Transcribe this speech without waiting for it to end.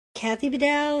Kathy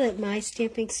Bedell at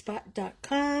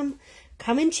MyStampingSpot.com,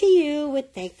 coming to you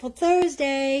with Thankful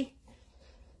Thursday.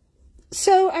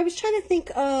 So I was trying to think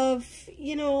of,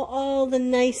 you know, all the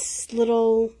nice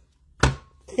little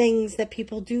things that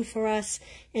people do for us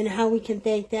and how we can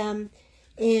thank them.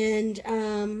 And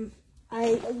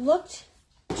I looked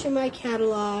to my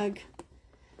catalog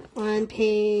on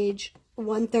page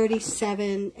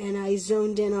 137, and I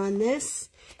zoned in on this,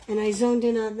 and I zoned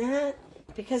in on that,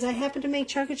 because I happened to make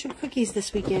chocolate chip cookies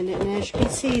this weekend, and as you can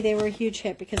see, they were a huge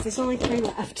hit, because there's only 3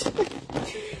 left.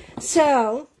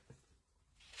 So,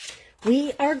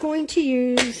 we are going to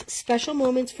use Special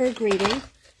Moments for a Greeting.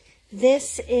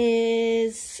 This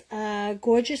is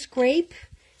Gorgeous Grape.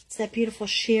 It's that beautiful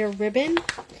sheer ribbon.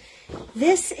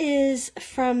 This is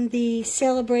from the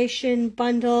Celebration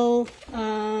Bundle,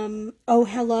 Oh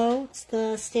Hello. It's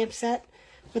the stamp set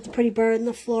with the pretty bird and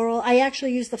the floral. I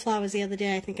actually used the flowers the other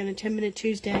day, I think on a 10-minute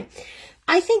Tuesday.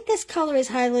 I think this color is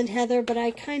Highland Heather, but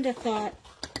I kind of thought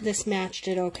this matched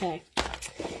it okay.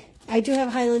 I do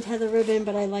have Highland Heather ribbon,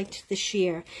 but I liked the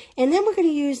sheer. And then we're going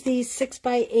to use these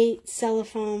 6x8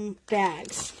 cellophane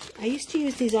bags. I used to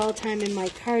use these all the time in my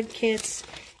card kits,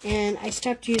 and I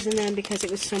stopped using them because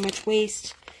it was so much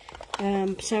waste.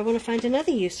 So I want to find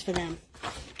another use for them.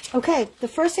 Okay, the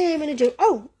first thing I'm going to do...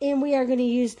 Oh, and we are going to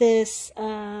use this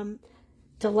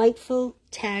delightful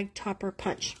tag topper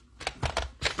punch.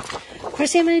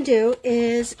 First thing I'm going to do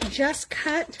is just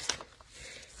cut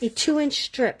a 2-inch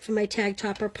strip for my tag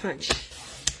topper punch.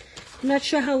 I'm not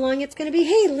sure how long it's going to be.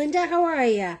 Hey, Linda, how are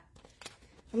you?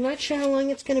 I'm not sure how long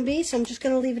it's going to be, so I'm just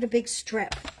going to leave it a big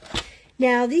strip.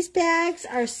 Now, these bags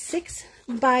are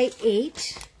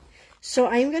 6x8, so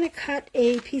I'm going to cut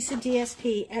a piece of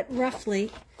DSP at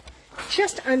roughly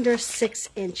just under 6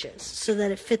 inches so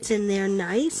that it fits in there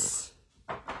nice.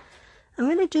 I'm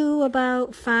going to do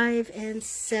about 5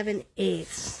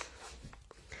 7/8.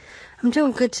 I'm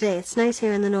doing good today. It's nice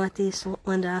here in the Northeast,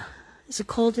 Linda. Is it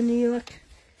cold in New York?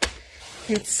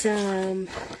 It's a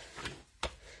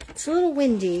little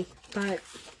windy, but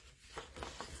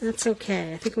that's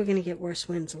okay. I think we're going to get worse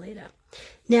winds later.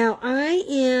 Now,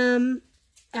 I'm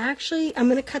going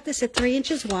to cut this at 3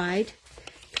 inches wide,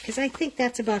 because I think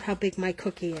that's about how big my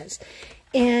cookie is.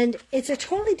 And it's a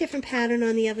totally different pattern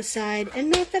on the other side. And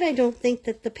not that I don't think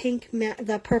that the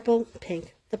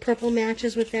purple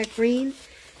matches with that green.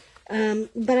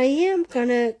 But I am going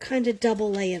to kind of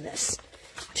double layer this.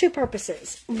 2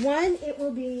 purposes. One, it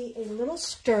will be a little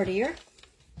sturdier.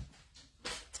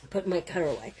 Put my cutter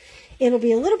away. It'll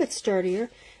be a little bit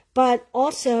sturdier, but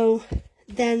also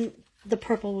then the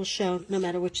purple will show no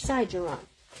matter which side you're on.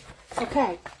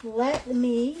 Okay, let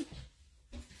me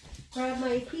grab my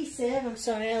adhesive. I'm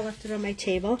sorry, I left it on my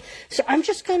table. So I'm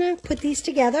just going to put these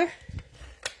together.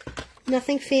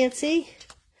 Nothing fancy.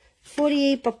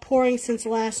 48, but pouring since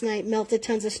last night. Melted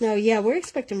tons of snow. Yeah, we're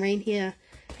expecting rain here,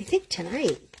 I think,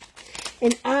 tonight.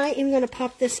 And I am going to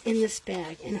pop this in this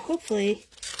bag. And hopefully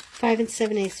 5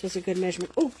 7/8 was a good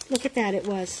measurement. Oh, look at that. It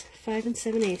was 5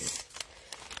 7/8.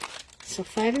 So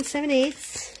 5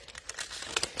 7/8.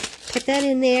 Put that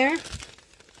in there.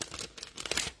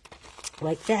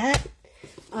 Like that.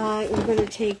 We're going to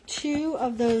take 2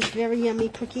 of those very yummy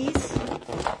cookies.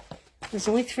 There's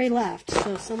only 3 left,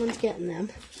 so someone's getting them.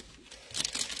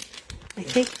 I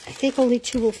think only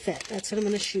 2 will fit. That's what I'm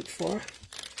going to shoot for.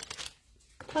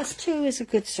 Plus 2 is a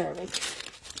good serving.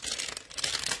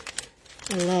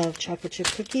 I love chocolate chip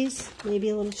cookies. Maybe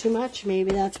a little too much.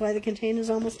 Maybe that's why the container's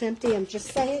almost empty. I'm just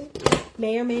saying.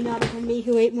 May or may not have been me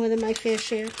who ate more than my fair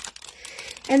share.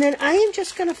 And then I am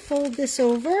just going to fold this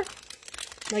over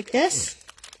like this.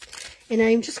 And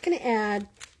I'm just going to add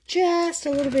just a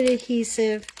little bit of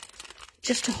adhesive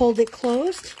just to hold it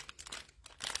closed.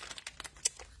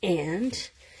 And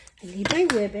I need my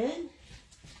ribbon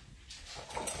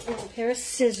and a pair of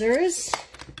scissors.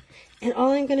 And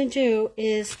all I'm going to do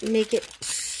is make it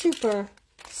super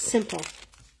simple.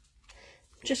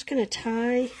 I'm just going to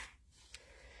tie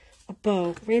a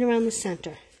bow right around the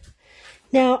center.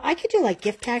 Now, I could do like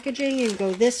gift packaging and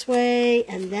go this way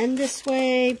and then this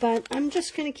way, but I'm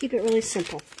just going to keep it really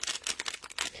simple.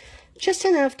 Just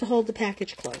enough to hold the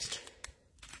package closed.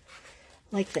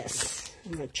 Like this.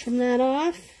 I'm going to trim that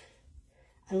off.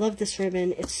 I love this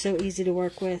ribbon. It's so easy to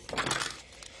work with.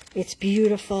 It's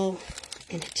beautiful.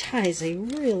 And it ties a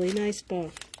really nice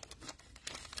bow.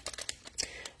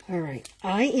 Alright.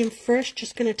 I am first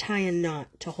just going to tie a knot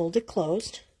to hold it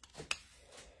closed.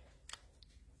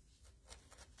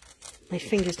 My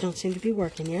fingers don't seem to be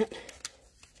working yet.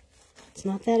 It's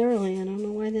not that early. I don't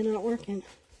know why they're not working.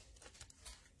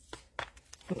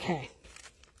 Okay.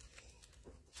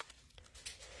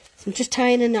 So I'm just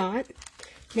tying a knot.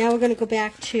 Now we're going to go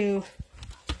back to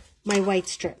my white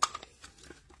strip.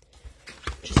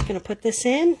 Just going to put this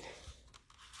in.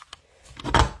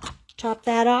 Top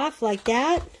that off like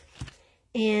that.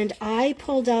 And I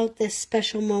pulled out this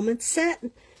Special Moments set.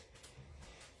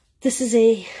 This is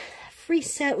a free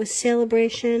set with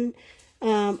Celebration.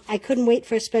 I couldn't wait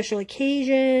for a special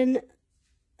occasion.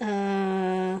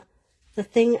 The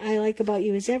thing I like about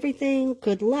you is everything.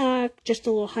 Good luck. Just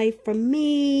a little hype from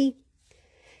me.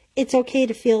 It's okay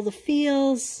to feel the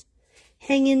feels.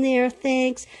 Hang in there.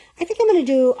 Thanks. I think I'm going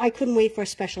to do I couldn't wait for a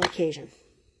special occasion.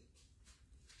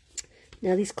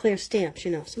 Now these clear stamps,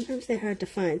 you know, sometimes they're hard to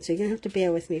find. So you're going to have to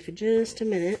bear with me for just a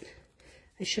minute.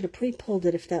 I should have pre-pulled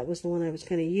it if that was the one I was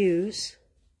going to use.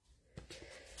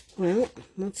 Well,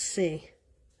 let's see.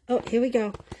 Oh, here we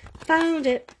go. Found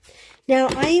it. Now,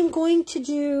 I am going to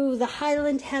do the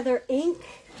Highland Heather ink.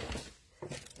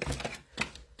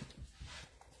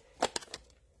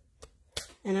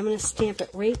 And I'm going to stamp it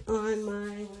right on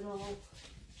my little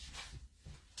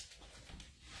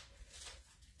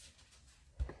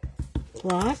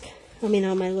block.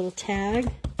 On my little tag.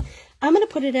 I'm going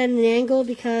to put it at an angle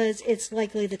because it's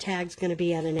likely the tag's going to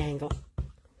be at an angle.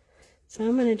 So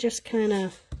I'm going to just kind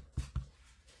of...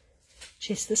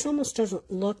 Jeez, this almost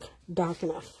doesn't look dark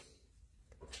enough.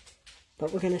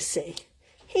 But we're going to see.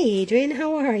 Hey, Adrian,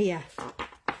 how are you?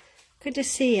 Good to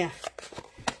see you.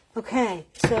 Okay,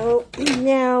 so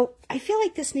now I feel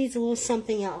like this needs a little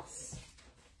something else.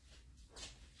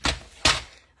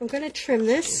 I'm going to trim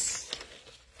this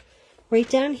right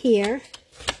down here.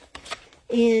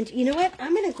 And you know what?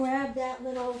 I'm going to grab that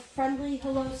little Friendly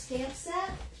Hello stamp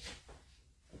set.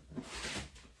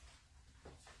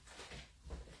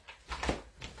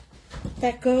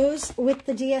 That goes with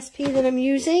the DSP that I'm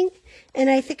using. And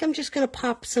I think I'm just going to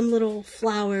pop some little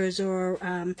flowers or,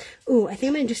 I think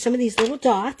I'm going to do some of these little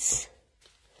dots.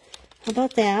 How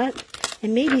about that?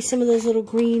 And maybe some of those little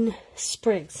green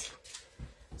sprigs.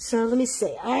 So let me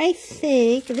see. I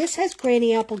think this has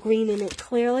Granny Apple Green in it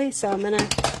clearly. So I'm going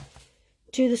to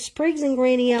do the sprigs in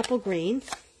Granny Apple Green.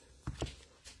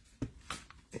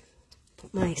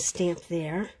 Put my stamp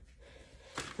there.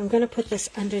 I'm going to put this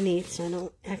underneath so I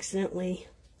don't accidentally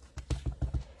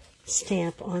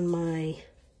stamp on my,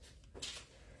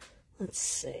 let's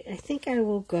see, I think I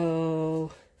will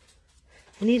go,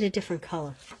 I need a different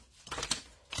color.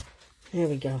 There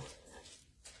we go.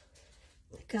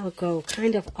 I think I'll go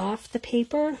kind of off the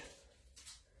paper,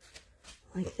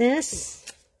 like this.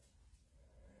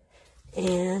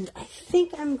 And I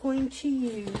think I'm going to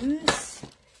use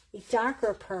a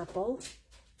darker purple.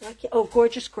 Oh,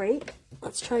 Gorgeous Grape.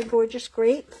 Let's try Gorgeous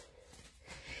Grape.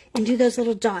 And do those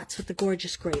little dots with the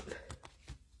Gorgeous Grape.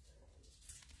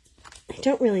 I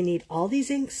don't really need all these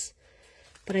inks,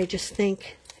 but I just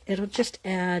think it'll just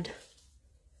add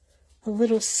a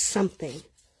little something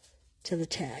to the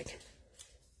tag.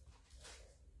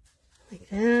 Like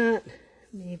that.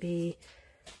 Maybe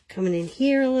coming in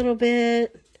here a little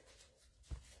bit.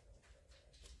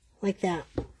 Like that.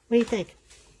 What do you think?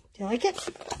 Do you like it?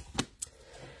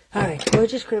 All right,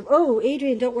 Gorgeous Grape. Oh,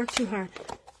 Adrian, don't work too hard.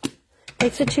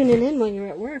 Thanks for tuning in while you're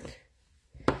at work.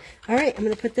 All right, I'm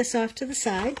going to put this off to the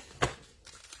side.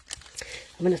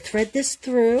 I'm going to thread this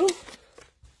through.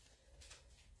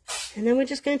 And then we're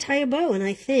just going to tie a bow. And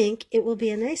I think it will be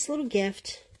a nice little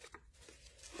gift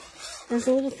as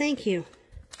a little thank you.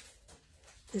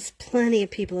 There's plenty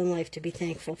of people in life to be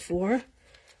thankful for.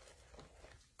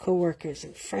 Co-workers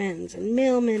and friends and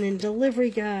mailmen and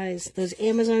delivery guys, those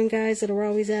Amazon guys that are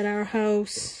always at our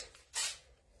house,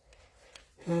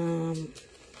 your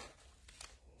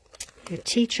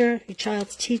teacher, your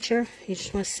child's teacher. You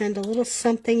just want to send a little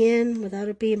something in without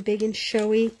it being big and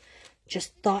showy,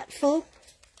 just thoughtful.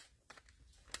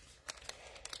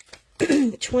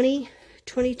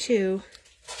 2022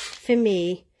 for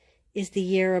me is the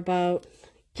year about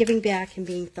giving back and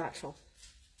being thoughtful.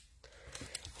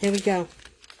 There we go.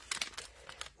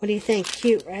 What do you think?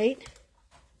 Cute, right?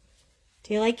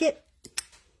 Do you like it?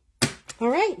 All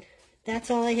right. That's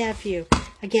all I have for you.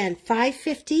 Again,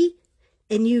 $5.50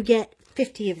 and you get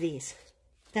 50 of these.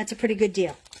 That's a pretty good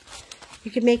deal.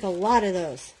 You could make a lot of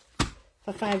those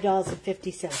for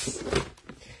 $5.50.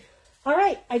 All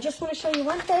right. I just want to show you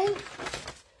one thing.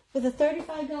 With a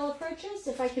 $35 purchase,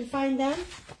 if I can find them.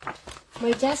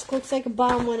 My desk looks like a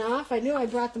bomb went off. I knew I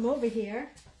brought them over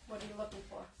here. What are you looking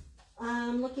for?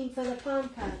 I'm looking for the palm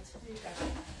cards.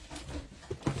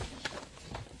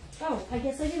 Oh, I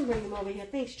guess I didn't bring them over here.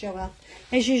 Thanks, Joelle.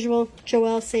 As usual,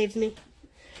 Joelle saved me.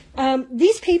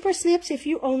 These paper snips, if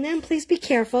you own them, please be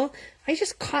careful. I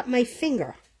just caught my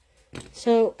finger.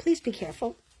 So please be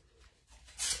careful.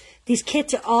 These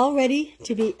kits are all ready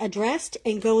to be addressed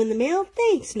and go in the mail.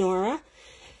 Thanks, Nora.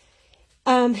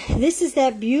 This is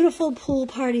that beautiful pool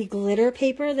party glitter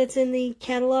paper that's in the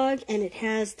catalog, and it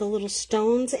has the little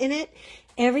stones in it.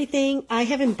 Everything, I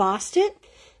have embossed it,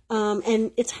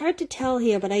 and it's hard to tell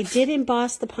here, but I did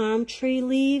emboss the palm tree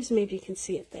leaves. Maybe you can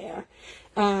see it there.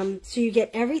 So you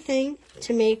get everything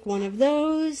to make one of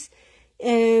those,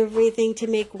 everything to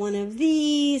make one of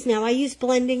these. Now, I use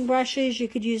blending brushes. You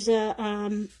could use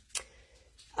a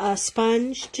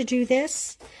sponge to do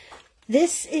this.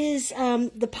 This is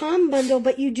the palm bundle,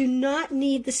 but you do not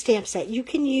need the stamp set. You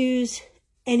can use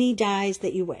any dies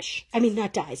that you wish. I mean,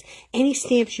 not dies. Any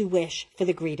stamps you wish for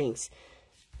the greetings.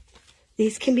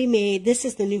 These can be made. This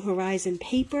is the New Horizon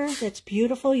paper. That's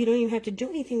beautiful. You don't even have to do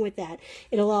anything with that.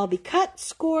 It'll all be cut,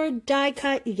 scored, die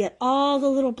cut. You get all the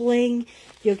little bling.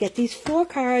 You'll get these 4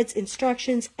 cards,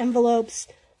 instructions, envelopes,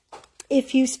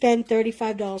 if you spend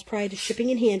 $35 prior to shipping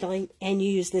and handling and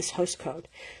you use this host code.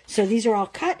 So these are all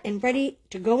cut and ready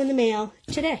to go in the mail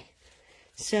today.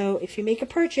 So if you make a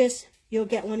purchase, you'll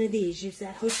get one of these. Use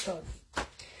that host code.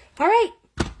 All right.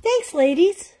 Thanks,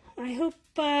 ladies. I hope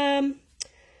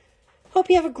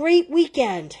you have a great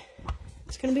weekend.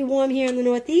 It's going to be warm here in the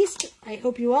Northeast. I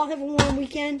hope you all have a warm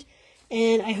weekend,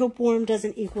 and I hope warm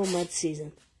doesn't equal mud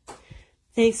season.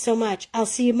 Thanks so much. I'll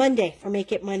see you Monday for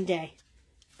Make It Monday.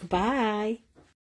 Goodbye.